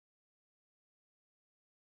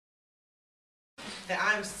that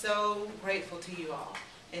I'm so grateful to you all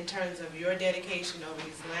in terms of your dedication over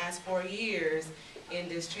these last 4 years in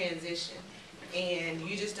this transition. And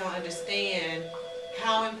you just don't understand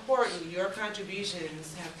how important your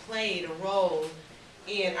contributions have played a role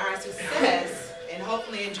in our success. And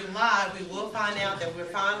hopefully in July we will find out that we're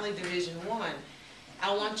finally Division I.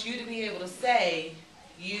 I want you to be able to say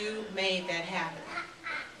you made that happen.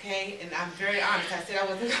 Okay? And I'm very honest. I said I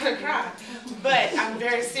wasn't going to cry, but I'm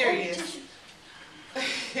very serious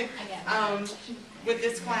with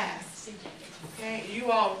this class. Okay? You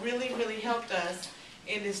all really, really helped us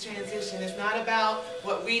in this transition. It's not about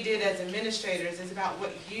what we did as administrators. It's about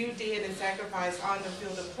what you did and sacrificed on the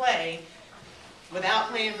field of play without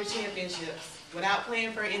playing for championships, without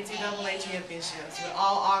playing for NCAA championships, with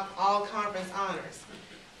all conference honors.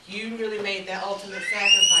 You really made that ultimate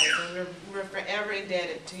sacrifice, and we're forever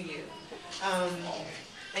indebted to you.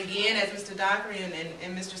 Again, as Mr. Dockery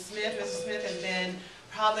and Mr. Smith has been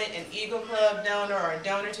probably an Eagle Club donor or a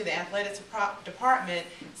donor to the athletics department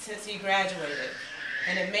since he graduated.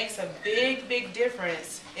 And it makes a big, big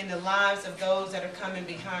difference in the lives of those that are coming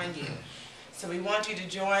behind you. So we want you to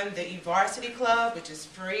join the E-Varsity Club, which is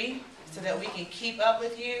free, so that we can keep up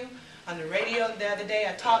with you. On the radio the other day,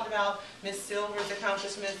 I talked about Miss Silver's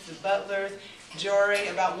accomplishments, the Butler's, Jory,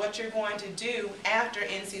 about what you're going to do after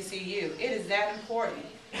NCCU. It is that important.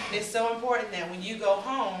 It's so important that when you go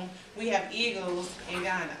home, we have Eagles in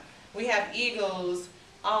Ghana. We have Eagles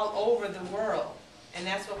all over the world. And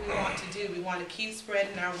that's what we want to do. We want to keep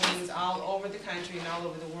spreading our wings all over the country and all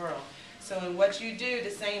over the world. So in what you do, the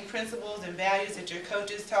same principles and values that your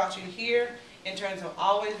coaches taught you here in terms of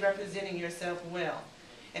always representing yourself well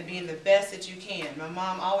and being the best that you can. My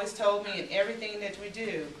mom always told me in everything that we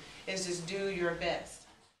do is just do your best.